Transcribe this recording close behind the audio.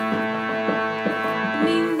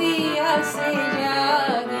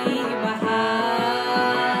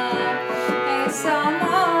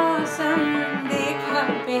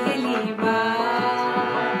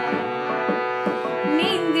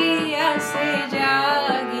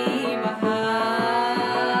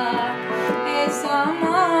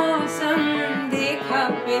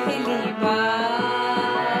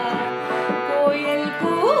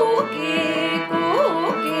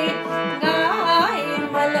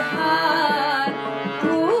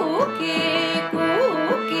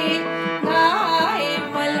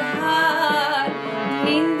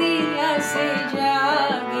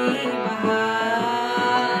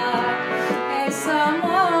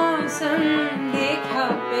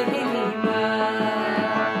पहली बार।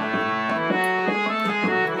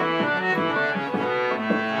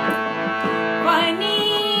 पानी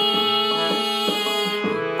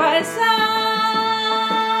पसा,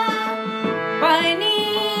 पानी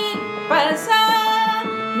पसा,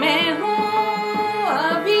 मैं हूँ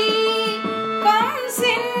अभी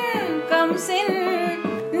कम सिन,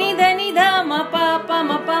 निध निध म प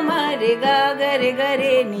म रे गा ग रे ग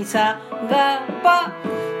रे नि सा गा पा।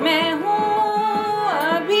 मैं हूँ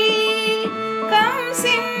अभी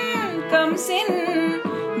कम सिन,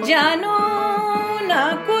 जानू ना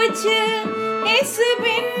कुछ इस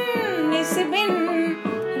बिन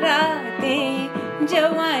रातें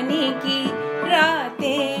जवानी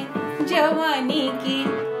की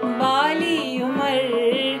बाली उम्र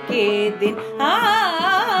के दिन।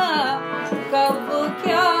 कब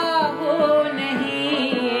क्या हो नहीं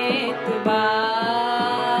एतबार,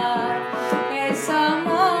 ऐसा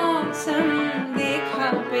मौसम देखा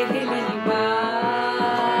पहली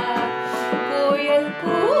बार। कोयल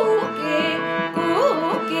कूके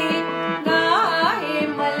गाए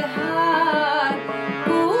मल्हार,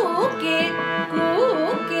 कूके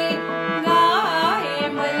गाए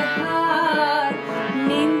मल्हार।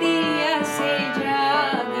 निंदिया से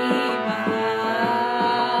जागी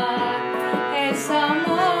बहार, ऐसा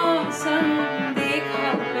मौसम देखा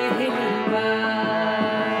पहली बार।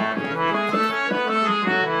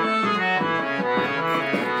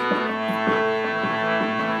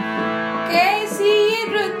 कैसी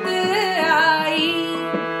रुत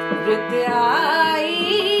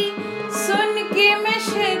आई, सुन के मैं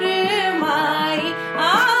शर्माई।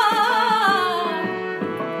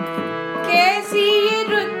 कैसी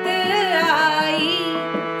रुत आई